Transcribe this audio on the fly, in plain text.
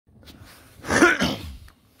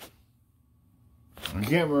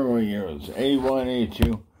can't remember what year it was, 81,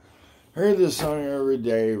 82. Heard this song every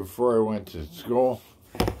day before I went to school.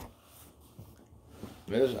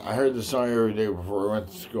 I heard this song every day before I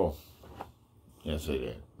went to school. Yes, I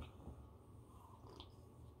did.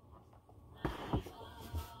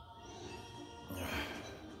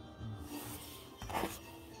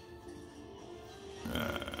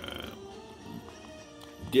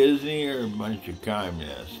 Disney or a bunch of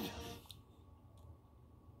communists?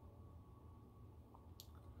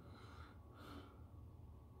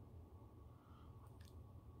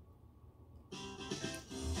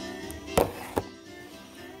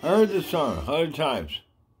 I heard this song 100 times.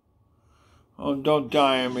 Oh, don't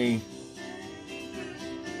die on me.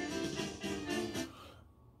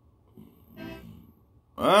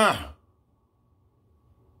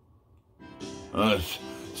 It's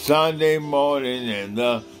Sunday morning and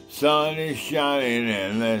the sun is shining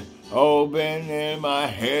and then open and my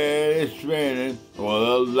head is spinning.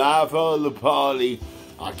 Well, the life of the party,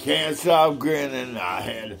 I can't stop grinning. I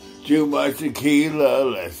had too much tequila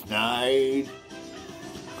last night.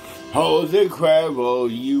 Jose Cuervo,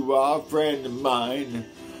 you are a friend of mine.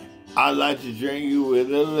 I'd like to drink you with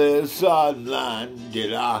a little sideline.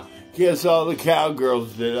 Did I kiss all the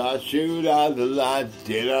cowgirls? Did I shoot out the lights?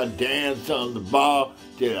 Did I dance on the bar?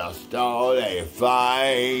 Did I start a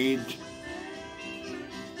fight?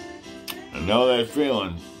 I know that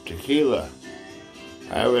feeling. Tequila.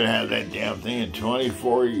 I haven't had that damn thing in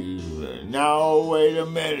 24 years. Now, wait a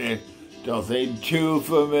minute. Don't think too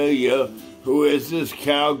familiar. Who is this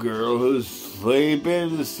cowgirl who's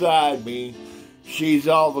sleeping beside me? She's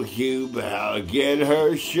awful cute, but how to get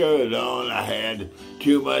her shirt on? I had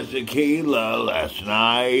too much tequila last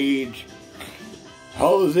night.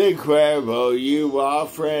 Jose Cuervo, you are a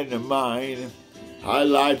friend of mine. I'd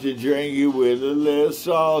like to drink you with a little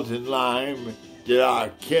salt and lime. Did I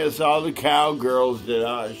kiss all the cowgirls? Did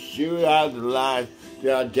I shoot out the lights?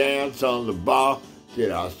 Did I dance on the bar? Did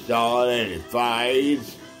I start any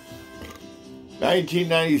fights?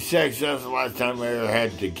 1996, that's the last time I ever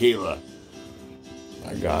had tequila.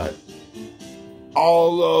 I got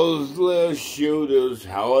all those little shooters,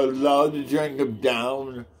 how I'd love to drink them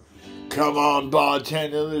down. Come on,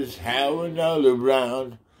 bartender, let's have another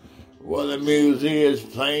round. Well, the music is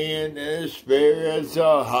playing and the spirits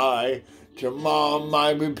are high. Tomorrow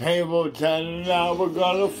might be painful, tonight we're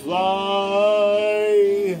gonna fly.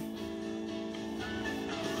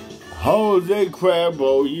 Jose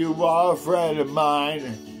Cuervo, you are a friend of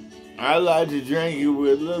mine. I like to drink you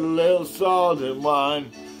with a little salt and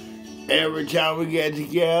wine. Every time we get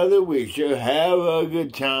together, we should have a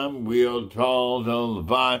good time. We'll talk on the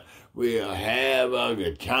vine. We'll have a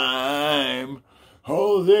good time.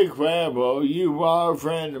 Jose Cuervo, you are a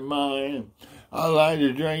friend of mine. I like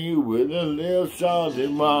to drink you with a little salt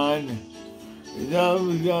and wine. It's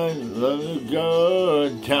always gonna have a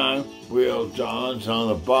good time. We'll dance on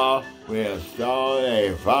the bar. We'll start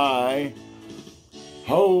a fight.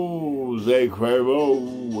 Jose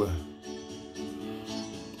Cuervo.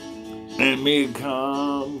 And me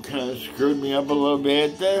kind of screwed me up a little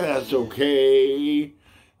bit. That's okay.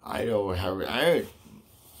 I don't have I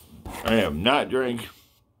have not drank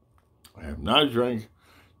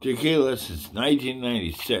tequila since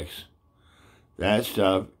 1996. That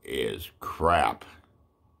stuff is crap.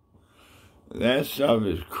 That stuff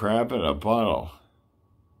is crap in a bottle.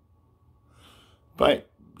 But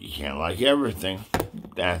you can't like everything.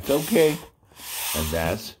 That's okay. And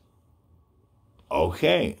that's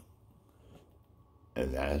okay.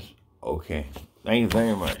 And that's okay. Thank you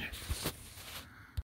very much.